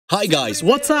Hi guys,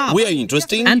 What's up? We are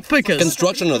interesting and Ficus.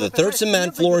 Construction of the third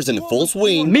cement floor is in full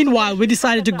swing. Meanwhile, we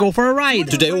decided to go for a ride.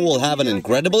 Today we will have an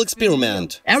incredible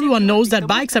experiment. Everyone knows that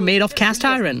bikes are made of cast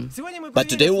iron. But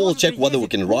today we will check whether we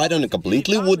can ride on a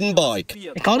completely wooden bike.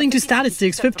 According to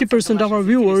statistics, 50% of our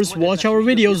viewers watch our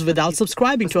videos without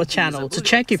subscribing to our channel. So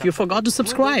check if you forgot to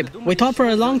subscribe. We thought for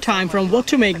a long time from what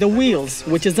to make the wheels,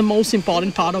 which is the most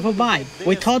important part of a bike.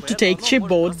 We thought to take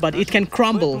chipboard, but it can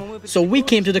crumble. So we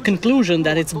came to the conclusion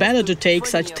that it's better to take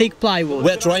such thick plywood.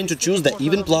 We're trying to choose the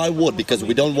even plywood because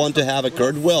we don't want to have a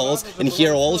curved wheels, and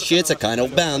here all sheets are kind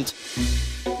of bent.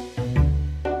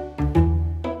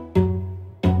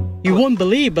 You won't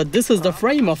believe, but this is the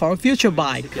frame of our future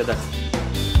bike.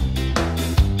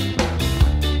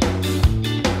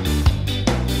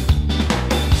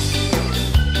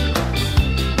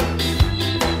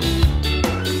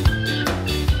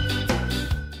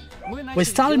 We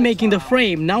started making the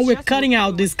frame, now we're cutting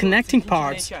out these connecting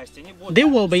parts. They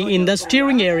will be in the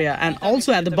steering area and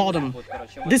also at the bottom.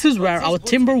 This is where our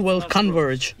timber will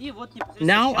converge.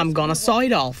 Now I'm gonna saw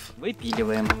it off.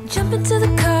 Jump into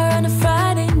the car on a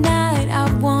Friday night,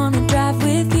 I wanna drive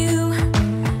with you.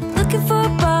 Looking for a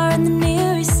bar in the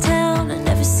nearest town, I've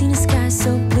never seen a sky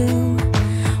so blue.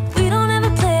 We don't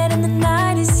ever play it and the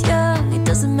night is young, it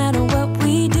doesn't matter what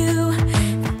we do,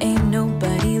 there ain't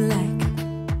nobody like.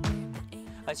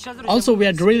 Also, we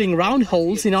are drilling round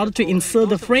holes in order to insert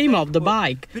the frame of the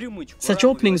bike. Such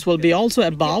openings will be also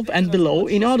above and below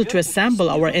in order to assemble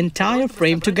our entire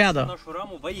frame together.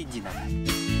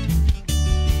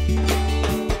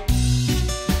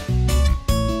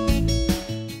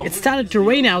 It started to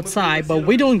rain outside, but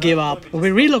we don't give up.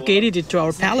 We relocated it to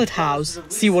our pallet house.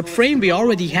 See what frame we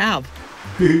already have.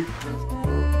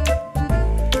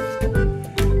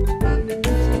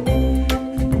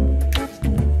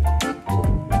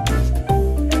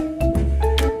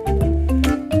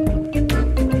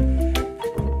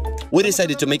 We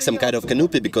decided to make some kind of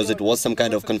canopy because it was some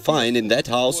kind of confined in that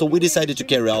house, so we decided to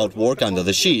carry out work under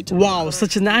the sheet. Wow,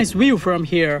 such a nice view from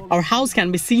here. Our house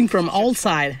can be seen from all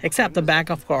sides, except the back,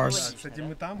 of course.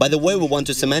 By the way, we want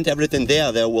to cement everything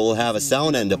there. There we'll have a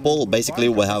sauna and a pool. Basically,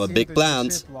 we'll have a big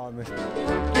plans.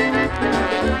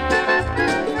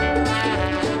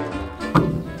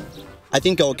 I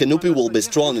think our canopy will be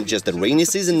strong in just the rainy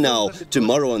season now.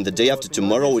 Tomorrow and the day after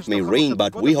tomorrow it may rain,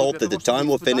 but we hope that the time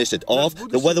we finish it off,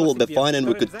 the weather will be fine and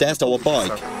we could test our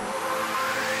bike.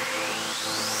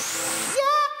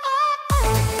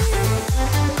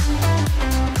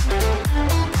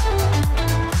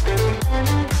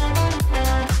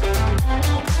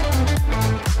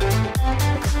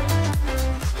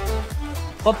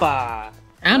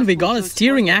 And we got a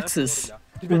steering axis.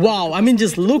 Wow, I mean,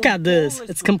 just look at this.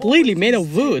 It's completely made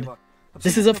of wood.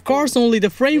 This is of course only the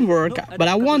framework, but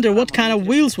I wonder what kind of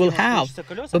wheels we'll have.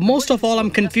 But most of all, I'm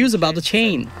confused about the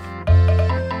chain.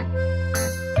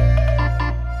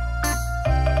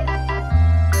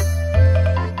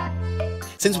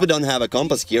 Since we don't have a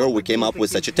compass here, we came up with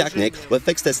such a technique. We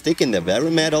fixed a stick in the very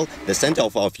middle, the center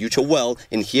of our future well,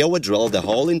 and here we drilled a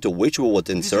hole into which we would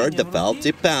insert the felt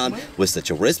tip pan. With such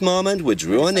a wrist moment, we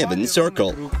drew an even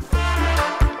circle.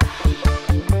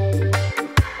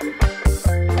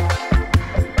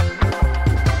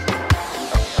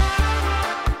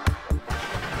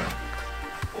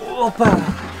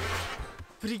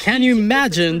 Can you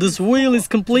imagine? This wheel is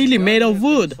completely made of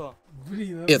wood.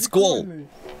 It's cool.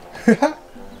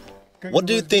 What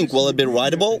do you think? Will it be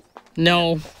rideable?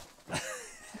 No.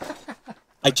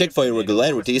 I checked for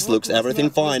irregularities, looks everything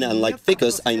fine, and like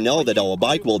Ficus, I know that our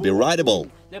bike will be rideable.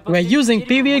 We're using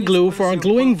PVA glue for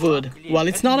gluing wood. Well,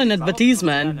 it's not an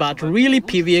advertisement, but really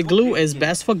PVA glue is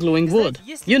best for gluing wood.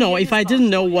 You know, if I didn't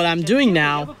know what I'm doing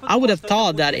now, I would have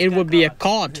thought that it would be a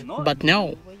cord, but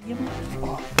no.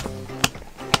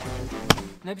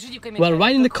 Well,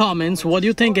 write in the comments what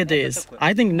you think it is.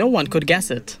 I think no one could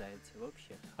guess it.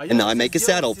 And now I make a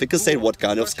saddle. Ficus said, what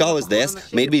kind of skull is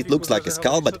this? Maybe it looks like a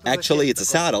skull, but actually it's a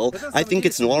saddle. I think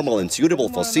it's normal and suitable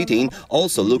for seating.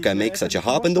 Also, look, I make such a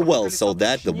hop in the wheel so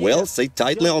that the wheels sit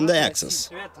tightly on the axis.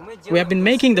 We have been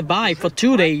making the bike for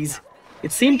 2 days.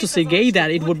 It seemed to Sergey that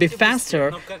it would be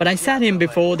faster, but I said him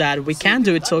before that we can't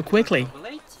do it so quickly.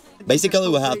 Basically,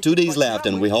 we have 2 days left,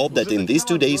 and we hope that in these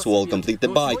 2 days we'll complete the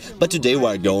bike. But today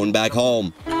we're going back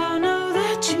home. I know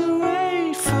that you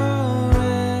wait for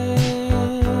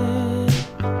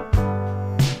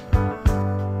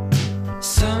it.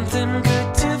 Something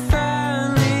good to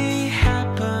finally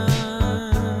happen.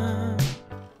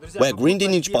 We're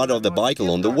grinding each part of the bike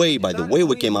along the way. By the way,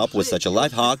 we came up with such a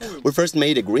life hack. We first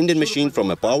made a grinding machine from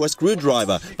a power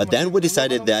screwdriver, but then we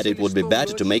decided that it would be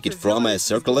better to make it from a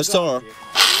circular saw.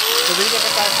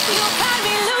 cut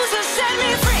me loose and set me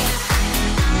free.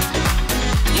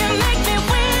 You make me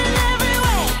win every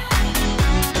way.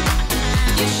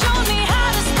 You show me how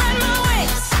to spread my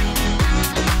wings.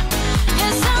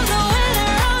 Yes, I'm the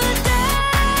winner of the day.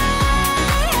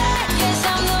 Yes,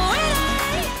 I'm the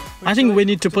winner. I think we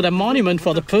need to put a monument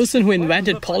for the person who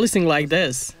invented policing like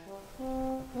this.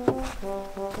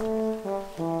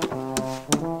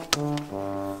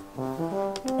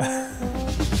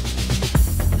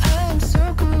 I'm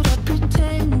so good at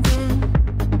pretending.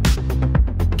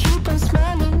 Keep on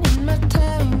smiling in my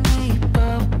tiny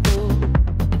bubble,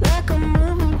 like a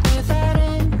movie without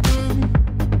ending.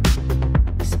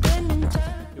 Spending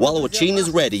time. While our chain is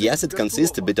ready, yes, it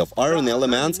consists a bit of iron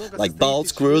elements like bolts,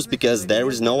 screws, because there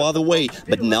is no other way.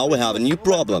 But now we have a new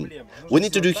problem. We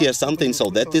need to do here something so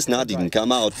that this knot didn't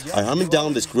come out. I hammered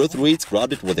down the screw thread,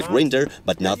 scrubbed it with a grinder,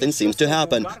 but nothing seems to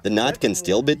happen. The knot can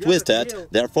still be twisted,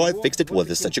 therefore I fixed it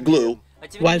with such a glue.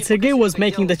 While Sergey was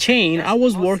making the chain, I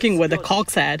was working with the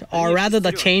cox head, or rather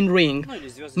the chain ring.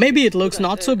 Maybe it looks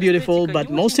not so beautiful, but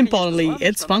most importantly,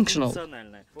 it's functional.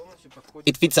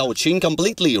 It fits our chain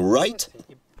completely, right?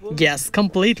 Yes,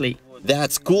 completely.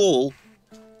 That's cool.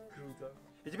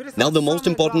 Now the most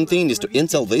important thing is to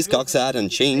install these cox head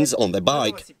and chains on the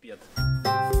bike.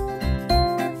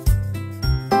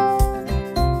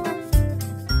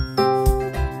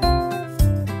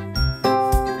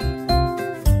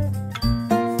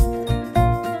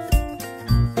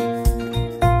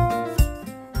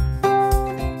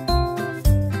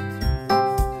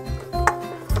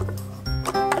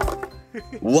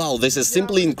 Wow, this is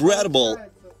simply incredible.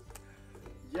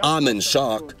 I'm in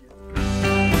shock.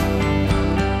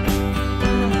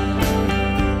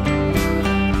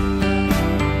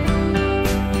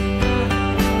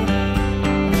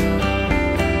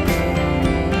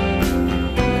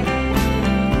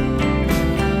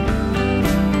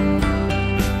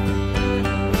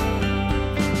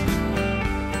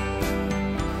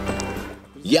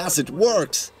 Yes, it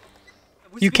works.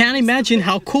 You can't imagine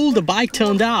how cool the bike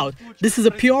turned out. This is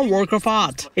a pure work of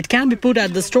art. It can be put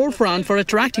at the storefront for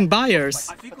attracting buyers.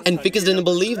 And Ficus didn't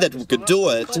believe that we could do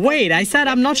it. Wait, I said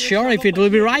I'm not sure if it will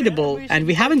be rideable, and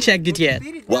we haven't checked it yet.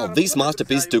 Well, this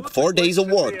masterpiece took 4 days of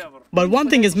work. But one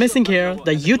thing is missing here,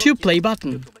 the YouTube play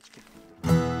button.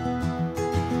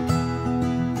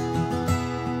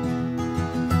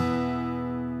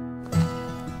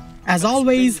 As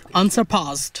always,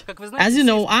 unsurpassed. As you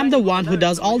know, I'm the one who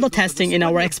does all the testing in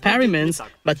our experiments,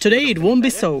 but today it won't be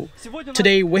so.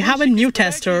 Today we have a new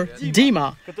tester,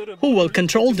 Dima, who will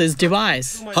control this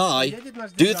device. Hi,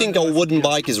 do you think our wooden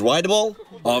bike is rideable?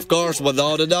 Of course,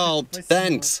 without a doubt.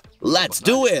 Thanks. Let's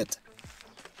do it.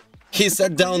 He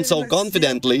sat down so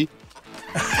confidently.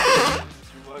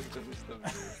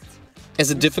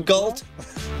 Is it difficult?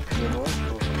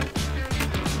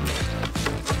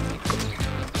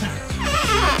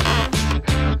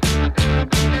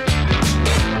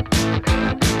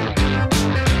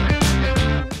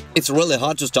 It's really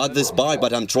hard to start this bike,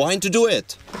 but I'm trying to do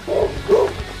it.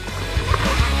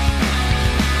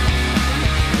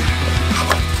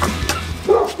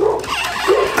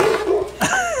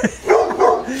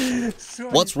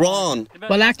 What's wrong?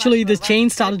 Well, actually, the chain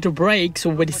started to break, so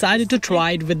we decided to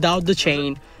try it without the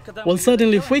chain. We'll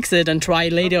certainly fix it and try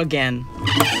later again.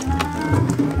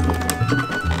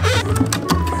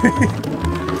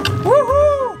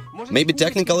 Maybe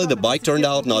technically the bike turned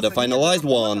out not a finalized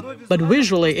one. But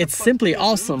visually, it's simply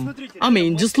awesome. I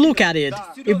mean, just look at it.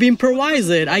 If we improvise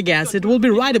it, I guess it will be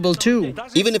rideable too.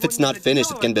 Even if it's not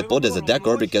finished, it can be put as a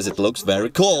decor because it looks very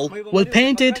cool. We'll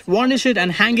paint it, varnish it,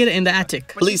 and hang it in the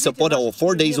attic. Please support our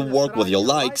 4 days of work with your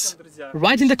likes.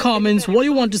 Write in the comments what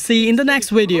you want to see in the next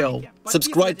video.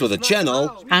 Subscribe to the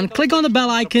channel. And click on the bell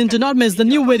icon to not miss the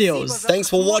new videos. Thanks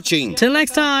for watching. Till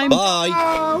next time. Bye.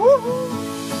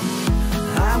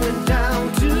 I went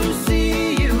down to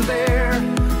see you there.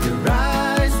 Your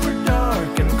eyes were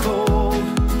dark and cold.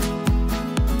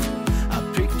 I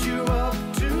picked you up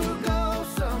to go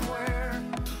somewhere.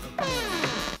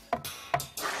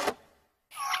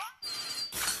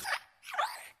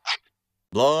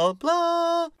 Blah,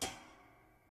 blah.